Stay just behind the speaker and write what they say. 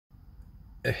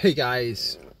Hey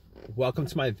guys, welcome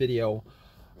to my video.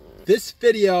 This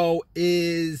video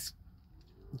is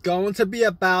going to be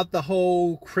about the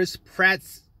whole Chris Pratt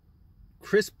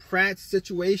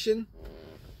situation.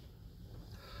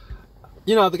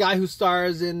 You know, the guy who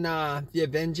stars in the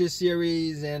Avengers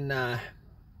series and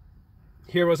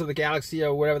Heroes of the Galaxy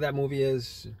or whatever that movie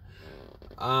is.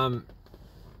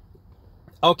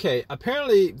 Okay,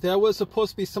 apparently there was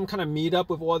supposed to be some kind of meetup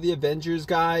with all the Avengers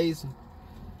guys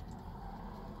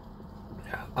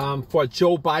for a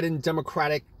Joe Biden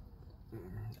Democratic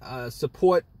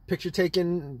support picture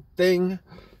taking thing,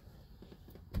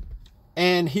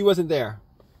 and he wasn't there.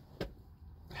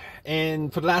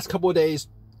 And for the last couple of days,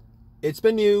 it's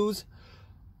been news.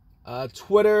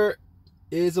 Twitter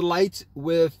is alight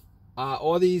with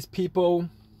all these people,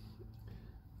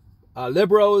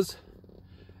 liberals,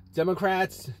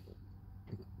 Democrats,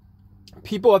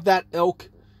 people of that ilk,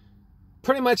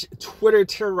 pretty much Twitter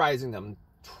terrorizing them.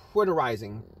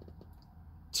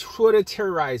 Twitter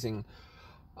terrorizing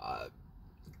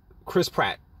Chris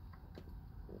Pratt.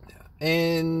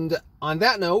 And on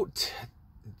that note,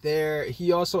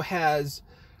 he also has,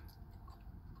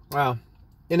 well,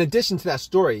 in addition to that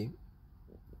story,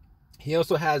 he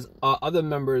also has other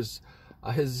members,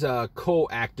 his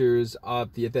co-actors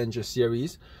of the Avengers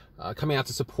series, coming out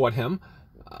to support him.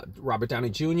 Robert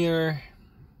Downey Jr.,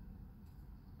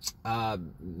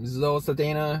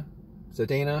 Saldana,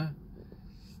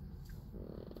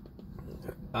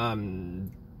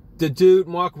 the dude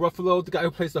Mark Ruffalo, the guy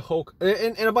who plays the Hulk,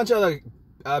 and a bunch of other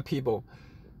people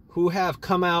who have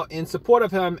come out in support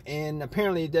of him, and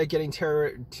apparently they're getting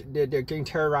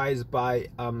terrorized by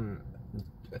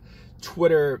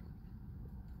Twitter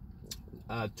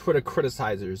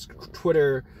criticizers,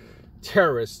 Twitter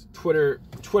terrorists, Twitter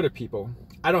people.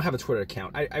 I don't have a Twitter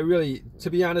account. I really,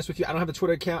 to be honest with you, I don't have a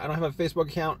Twitter account. I don't have a Facebook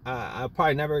account. I'll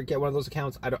probably never get one of those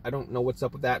accounts. I don't know what's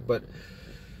up with that. But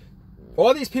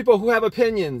all these people who have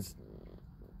opinions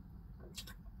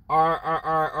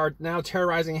are now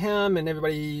terrorizing him and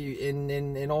everybody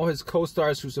in all his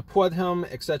co-stars who support him,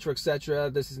 etc., etc.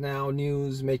 This is now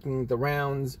news making the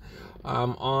rounds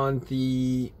on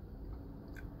the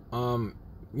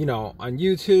you know, on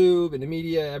YouTube, in the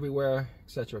media, everywhere,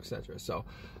 etc., etc. So,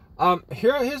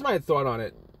 here's my thought on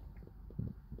it.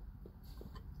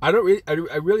 I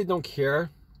really don't care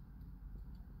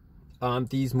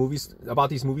these movie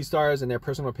stars and their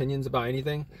personal opinions about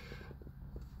anything.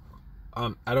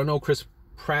 I don't know Chris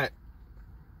Pratt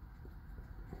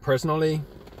personally,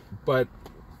 but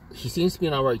he seems to be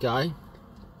an alright guy.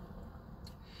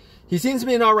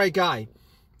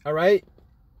 All right.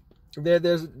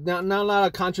 There's not a lot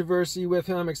of controversy with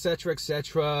him, etc.,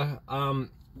 etc.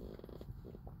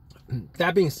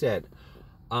 That being said,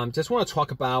 just want to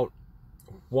talk about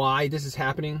why this is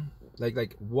happening,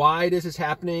 like why this is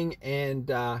happening, and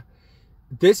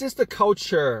this is the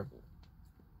culture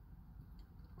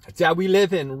that we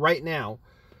live in right now.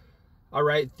 All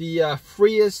right, the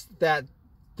freest that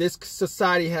this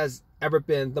society has ever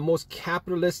been, the most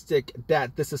capitalistic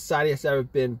that this society has ever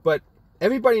been, but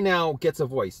everybody now gets a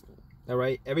voice. All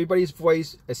right, everybody's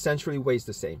voice essentially weighs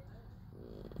the same.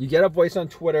 You get a voice on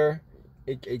Twitter,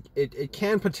 it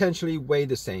can potentially weigh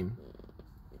the same.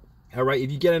 All right,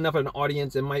 if you get enough of an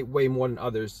audience, it might weigh more than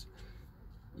others,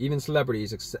 even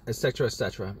celebrities, etc.,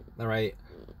 etc. All right,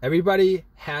 everybody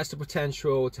has the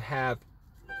potential to have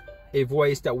a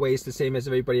voice that weighs the same as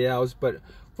everybody else, but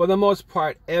for the most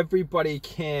part, everybody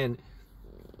can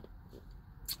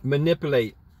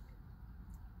manipulate,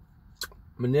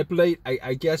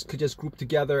 I guess, could just group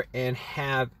together and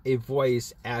have a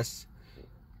voice as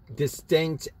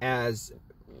distinct, as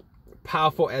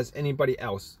powerful as anybody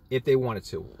else if they wanted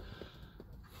to.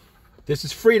 This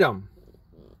is freedom.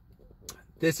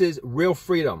 This is real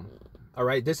freedom. All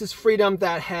right, this is freedom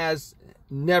that has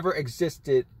never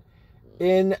existed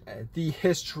in the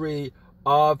history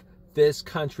of this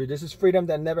country. This is freedom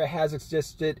that never has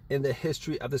existed in the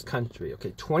history of this country.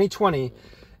 Okay, 2020,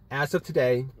 as of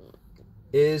today,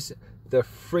 is the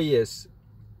freest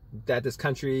that this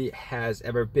country has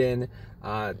ever been.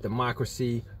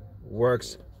 Democracy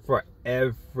works for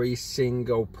every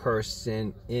single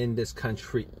person in this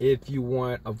country. If you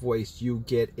want a voice, you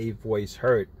get a voice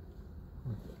heard.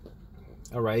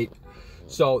 All right,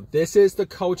 so this is the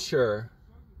culture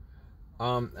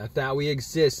that we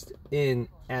exist in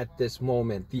at this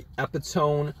moment, the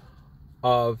epitome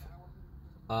of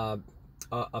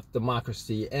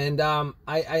democracy. And I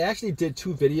actually did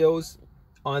 2 videos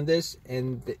on this,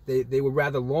 and they were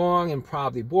rather long and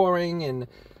probably boring, and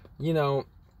you know,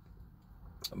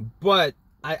 but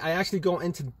I actually go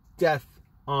into depth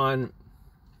on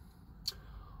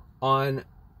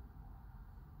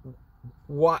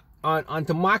on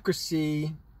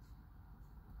democracy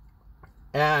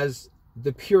as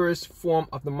the purest form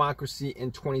of democracy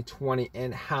in 2020,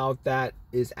 and how that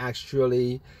is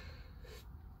actually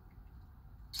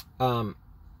the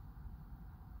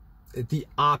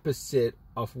opposite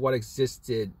of what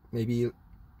existed maybe,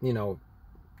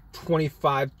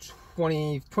 25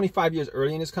 years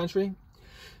early in this country.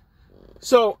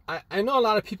 So I know a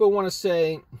lot of people want to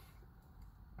say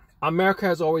America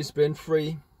has always been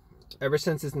free. Ever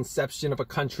since its inception of a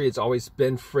country, it's always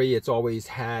been free.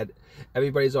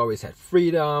 Everybody's always had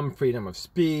freedom of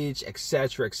speech,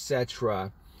 etc.,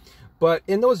 etc. But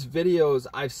in those videos,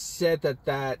 I've said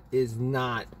that is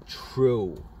not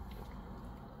true.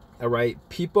 All right,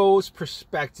 people's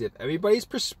perspective, everybody's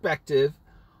perspective,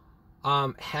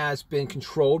 has been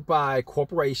controlled by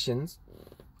corporations,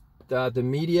 the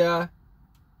media,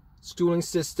 schooling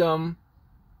system,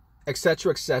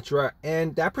 etc., etc.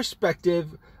 And that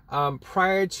perspective,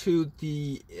 prior to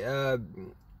the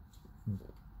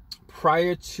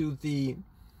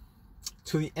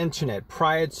internet,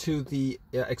 prior to the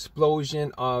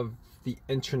explosion of the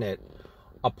internet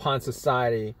upon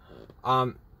society,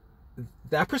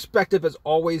 that perspective has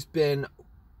always been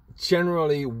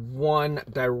generally one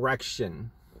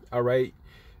direction. All right,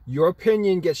 your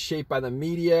opinion gets shaped by the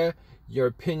media. Your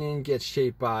opinion gets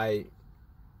shaped by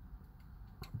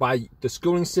the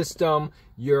schooling system.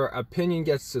 Your opinion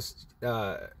gets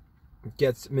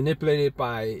manipulated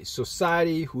by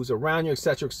society, who's around you,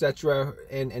 etc., etc.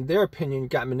 And their opinion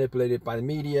got manipulated by the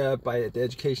media, by the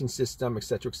education system,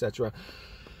 etc., etc.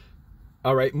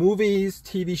 All right, movies,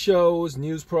 TV shows,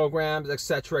 news programs,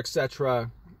 etc., etc.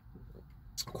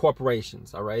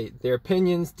 Corporations. All right, their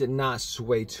opinions did not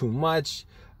sway too much.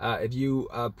 If you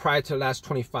prior to the last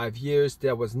 25 years,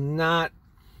 there was not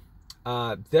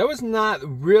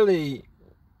really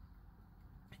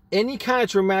any kind of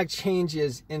dramatic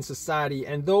changes in society,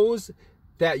 and those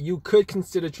that you could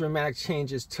consider dramatic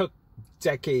changes took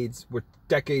decades, were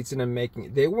decades in the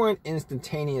making. They weren't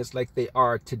instantaneous like they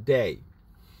are today.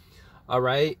 All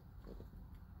right.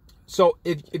 So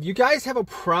if you guys have a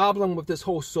problem with this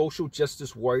whole social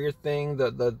justice warrior thing,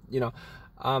 and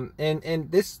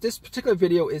this particular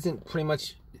video isn't pretty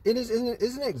much,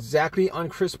 isn't exactly on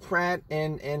Chris Pratt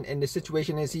and the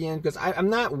situation is he in, because I'm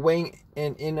not weighing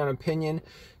in an opinion.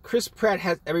 Chris Pratt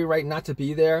has every right not to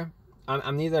be there.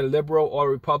 I'm neither liberal or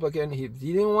Republican. He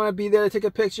didn't want to be there to take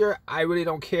a picture. I really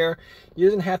don't care. He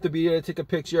doesn't have to be there to take a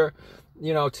picture,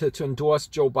 to endorse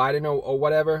Joe Biden or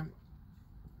whatever.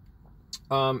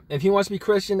 If he wants to be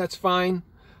Christian, that's fine.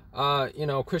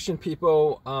 Christian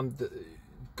people,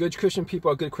 good Christian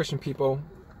people are good Christian people.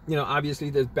 Obviously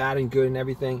there's bad and good and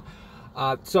everything.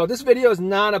 So this video is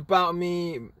not about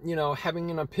me, having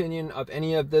an opinion of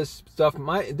any of this stuff.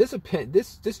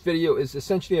 This video is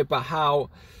essentially about how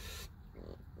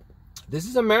this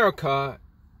is America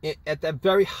at the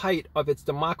very height of its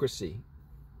democracy.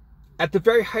 At the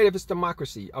very height of its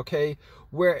democracy, okay,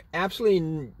 where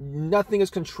absolutely nothing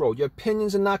is controlled. Your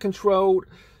opinions are not controlled.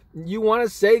 You want to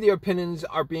say your opinions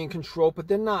are being controlled, but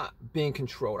they're not being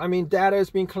controlled. I mean, data is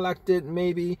being collected,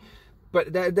 maybe,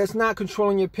 but that's not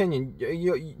controlling your opinion.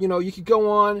 You could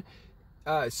go on,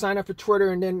 sign up for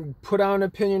Twitter, and then put out an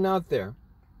opinion out there.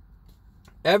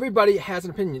 Everybody has an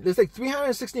opinion. There's like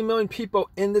 360 million people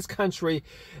in this country.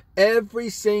 Every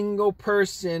single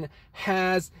person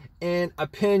has an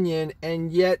opinion,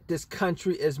 and yet this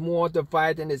country is more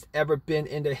divided than it's ever been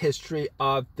in the history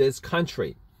of this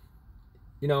country.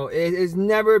 It has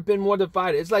never been more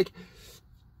divided. It's like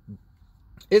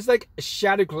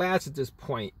shattered glass at this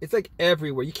point. It's like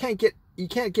everywhere. You can't get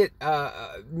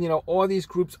all these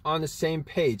groups on the same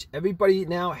page. Everybody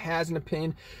now has an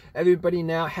opinion. Everybody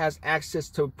now has access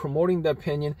to promoting the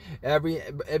opinion.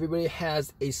 Everybody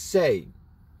has a say.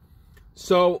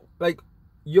 So,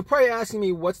 you're probably asking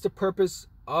me, what's the purpose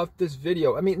of this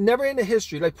video? I mean, never in the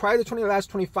history, prior to the last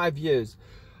 25 years,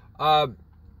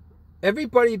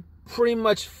 everybody pretty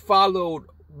much followed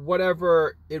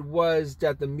whatever it was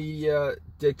that the media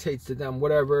dictates to them,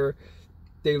 whatever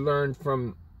they learned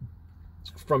from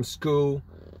school,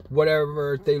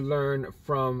 whatever they learn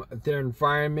from their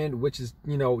environment, which is,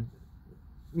 I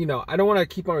don't want to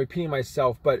keep on repeating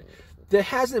myself, but there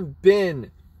hasn't been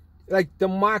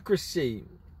democracy.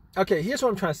 Okay, here's what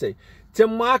I'm trying to say.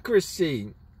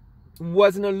 Democracy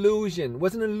was an illusion.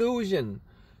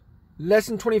 Less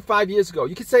than 25 years ago.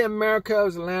 You could say America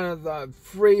was the land of the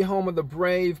free, home of the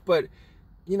brave, but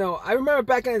I remember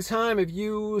back in the time, if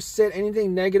you said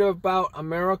anything negative about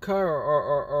America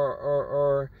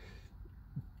or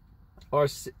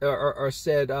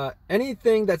said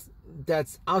anything that's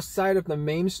outside of the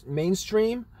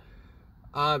mainstream,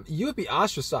 you would be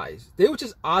ostracized. They would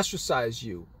just ostracize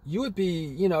you. You would be,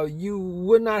 you know, you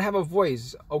would not have a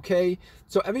voice, okay?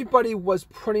 So everybody was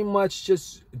pretty much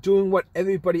just doing what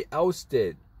everybody else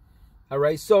did. All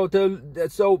right? So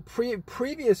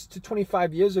previous to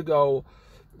 25 years ago,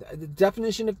 the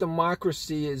definition of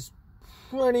democracy is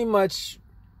pretty much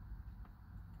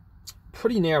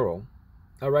pretty narrow.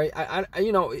 All right,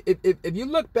 you know, if you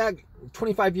look back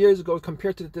 25 years ago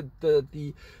compared to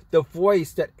the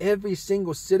voice that every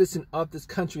single citizen of this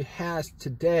country has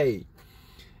today,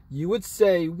 you would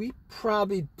say we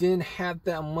probably didn't have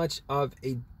that much of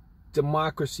a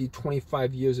democracy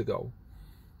 25 years ago.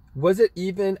 Was it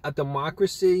even a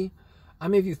democracy? I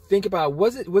mean, if you think about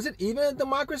it, was it even a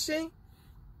democracy?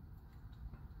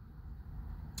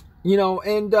 You know,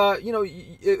 and, you know,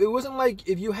 it wasn't like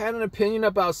if you had an opinion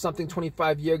about something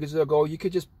 25 years ago, you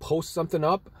could just post something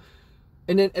up.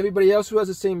 And then everybody else who has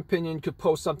the same opinion could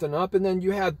post something up. And then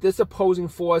you have this opposing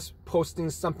force posting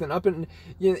something up. And,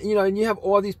 you know, and you have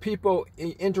all these people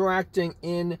interacting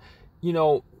in, you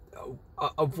know,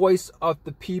 a voice of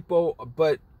the people.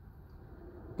 But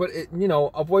it, you know,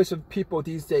 a voice of people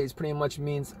these days pretty much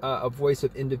means a voice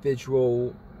of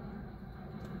individual,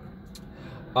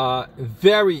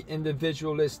 very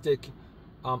individualistic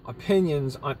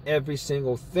opinions on every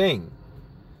single thing.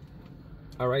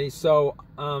 All right, so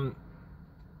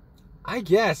I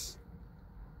guess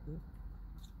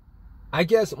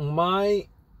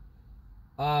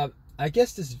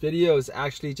this video is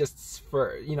actually just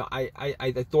for, you know,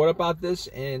 I thought about this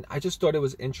and I just thought it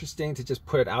was interesting to just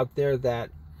put it out there that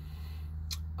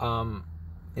in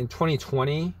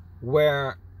 2020,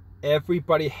 where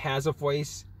everybody has a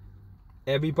voice,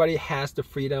 everybody has the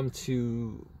freedom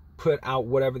to put out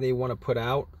whatever they want to put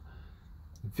out,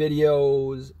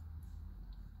 videos,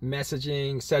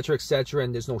 messaging, etc.,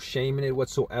 and there's no shame in it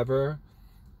whatsoever.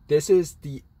 This is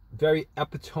the very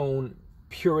epitome,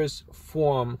 purest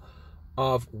form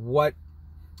of what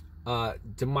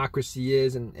democracy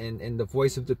is and the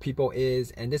voice of the people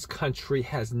is. And this country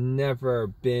has never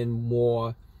been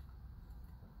more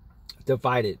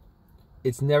divided.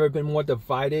 It's never been more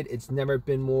divided. It's never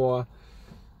been more,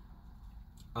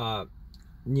 you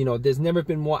know, there's never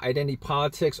been more identity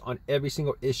politics on every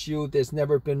single issue. There's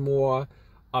never been more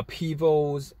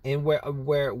upheavals, and we're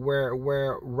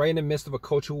right in the midst of a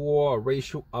culture war, a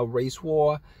race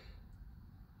war.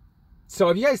 So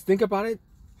if you guys think about it,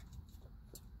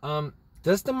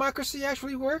 does democracy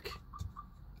actually work?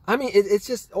 I mean, it's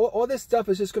just all this stuff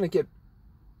is just gonna get,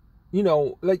 you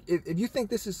know, like if you think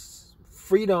this is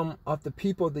freedom of the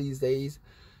people these days,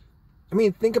 I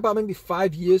mean, think about maybe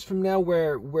 5 years from now,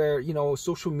 where you know,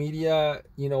 social media,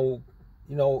 you know,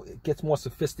 it gets more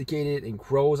sophisticated and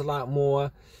grows a lot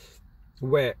more,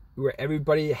 where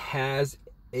everybody has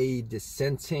a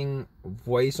dissenting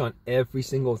voice on every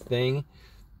single thing,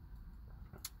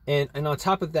 and on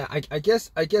top of that, I guess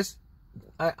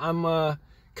I'm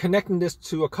connecting this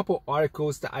to a couple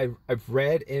articles that I've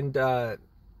read, and I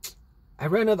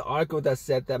read another article that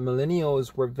said that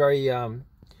millennials were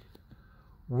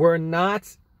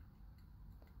not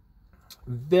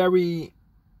very,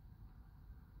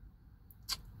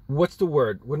 what's the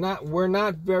word? We're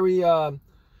not very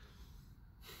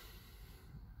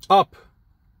up.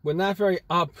 We're not very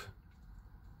up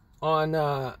on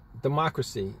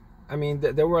democracy. I mean,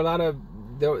 there were a lot of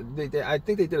I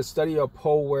think they did a study or a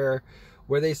poll where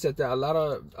they said that a lot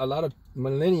of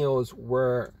millennials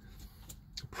were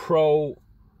pro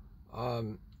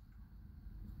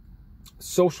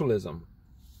socialism.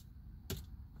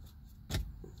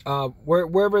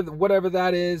 Whatever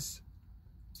that is,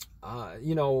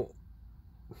 you know,